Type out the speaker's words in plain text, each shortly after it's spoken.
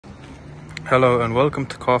Hello and welcome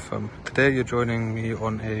to Car Firm. Today you're joining me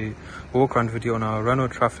on a walk around video on our Renault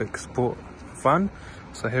Traffic Sport van.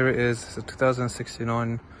 So here it is. It's a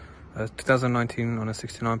 2019 on a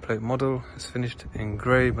 69 plate model. It's finished in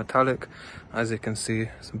grey metallic. As you can see,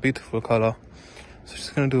 it's a beautiful colour. So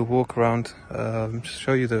just going to do a walk around, just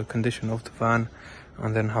show you the condition of the van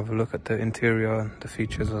and then have a look at the interior and the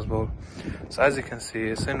features as well. So as you can see,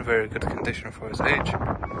 it's in very good condition for its age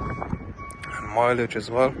and mileage as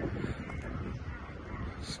well.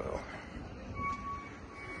 So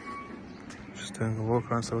just doing a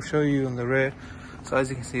walk around, so I'll show you on the rear. So as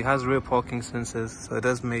you can see, it has rear parking sensors, so it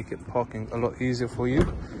does make it parking a lot easier for you.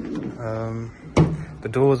 The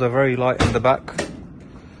doors are very light in the back,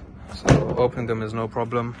 so opening them is no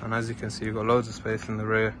problem. And as you can see, you've got loads of space in the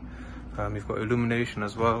rear. You've got illumination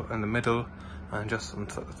as well in the middle and just on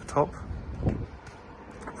the top,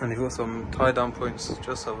 and you've got some tie down points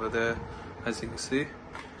just over there, as you can see,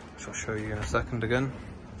 which I'll show you in a second again.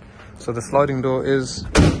 So the sliding door is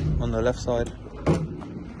on the left side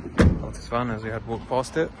of this van as we had walked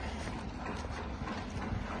past it.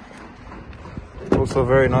 Also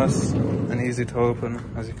very nice and easy to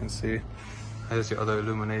open, as you can see. There's your other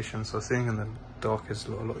illumination, so seeing in the dark is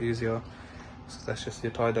a lot easier. So that's just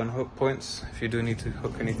your tie down hook points if you do need to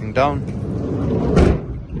hook anything down.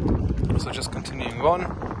 So just continuing on.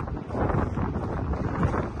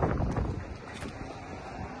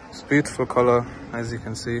 It's a beautiful colour, as you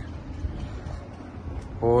can see.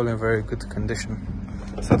 All in very good condition.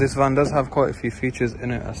 So this van does have quite a few features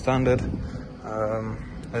in it as standard.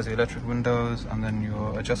 There's the electric windows and then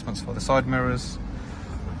your adjustments for the side mirrors.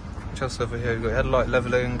 Just over here you've got headlight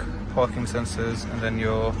leveling, parking sensors, and then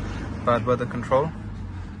your bad weather control.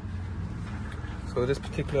 So this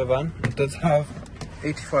particular van, it does have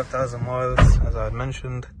 85,000 miles, as I had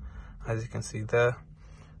mentioned, as you can see there.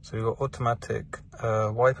 So you've got automatic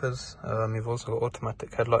wipers. You've also got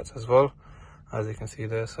automatic headlights as well, as you can see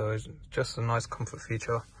there. So it's just a nice comfort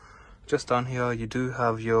feature. Just down here you do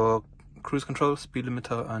have your cruise control, speed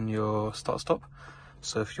limiter, and your start stop.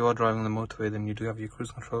 So if you are driving the motorway, then you do have your cruise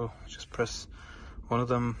control. Just press one of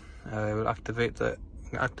them, it will activate it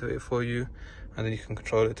for you, and then you can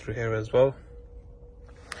control it through here as well.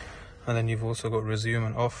 And then you've also got resume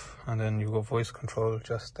and off, and then you've got voice control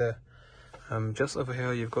just there. Just over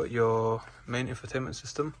here you've got your main infotainment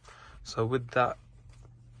system. So with that,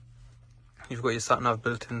 you've got your sat nav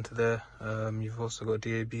built into there. You've also got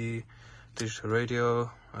DAB, digital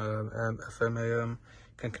radio, FM, AM.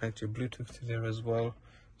 You can connect your Bluetooth to there as well.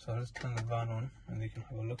 So I'll just turn the van on and you can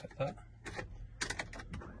have a look at that.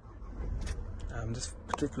 This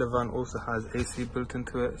particular van also has AC built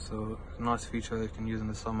into it, so it's a nice feature you can use in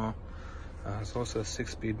the summer. It's also a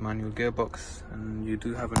 6-speed manual gearbox, and you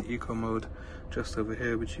do have an eco mode just over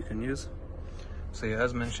here which you can use. So yeah,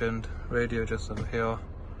 as mentioned, radio just over here.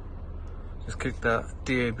 Just click that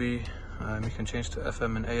DAB, you can change to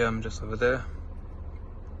FM and AM just over there.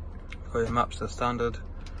 You've got your maps as standard,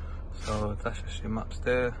 so that's just your maps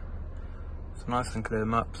there. It's nice and clear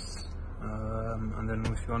maps. And then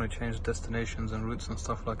if you want to change destinations and routes and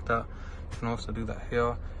stuff like that, you can also do that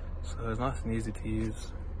here. So it's nice and easy to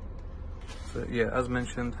use. So yeah, as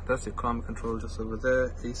mentioned, that's your climate control just over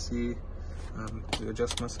there, AC, the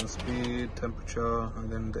adjustments and speed, temperature,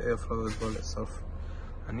 and then the airflow as well itself.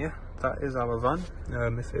 And yeah, that is our van.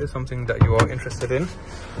 If it is something that you are interested in,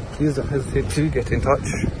 please don't hesitate to get in touch,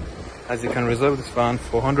 as you can reserve this van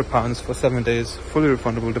for £100 for 7 days, fully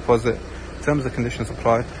refundable deposit. Terms and conditions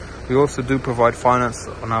apply. We also do provide finance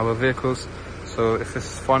on our vehicles, so if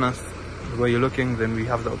it's finance where you're looking, then we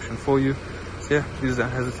have the option for you. So yeah, please don't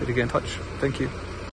hesitate to get in touch. Thank you.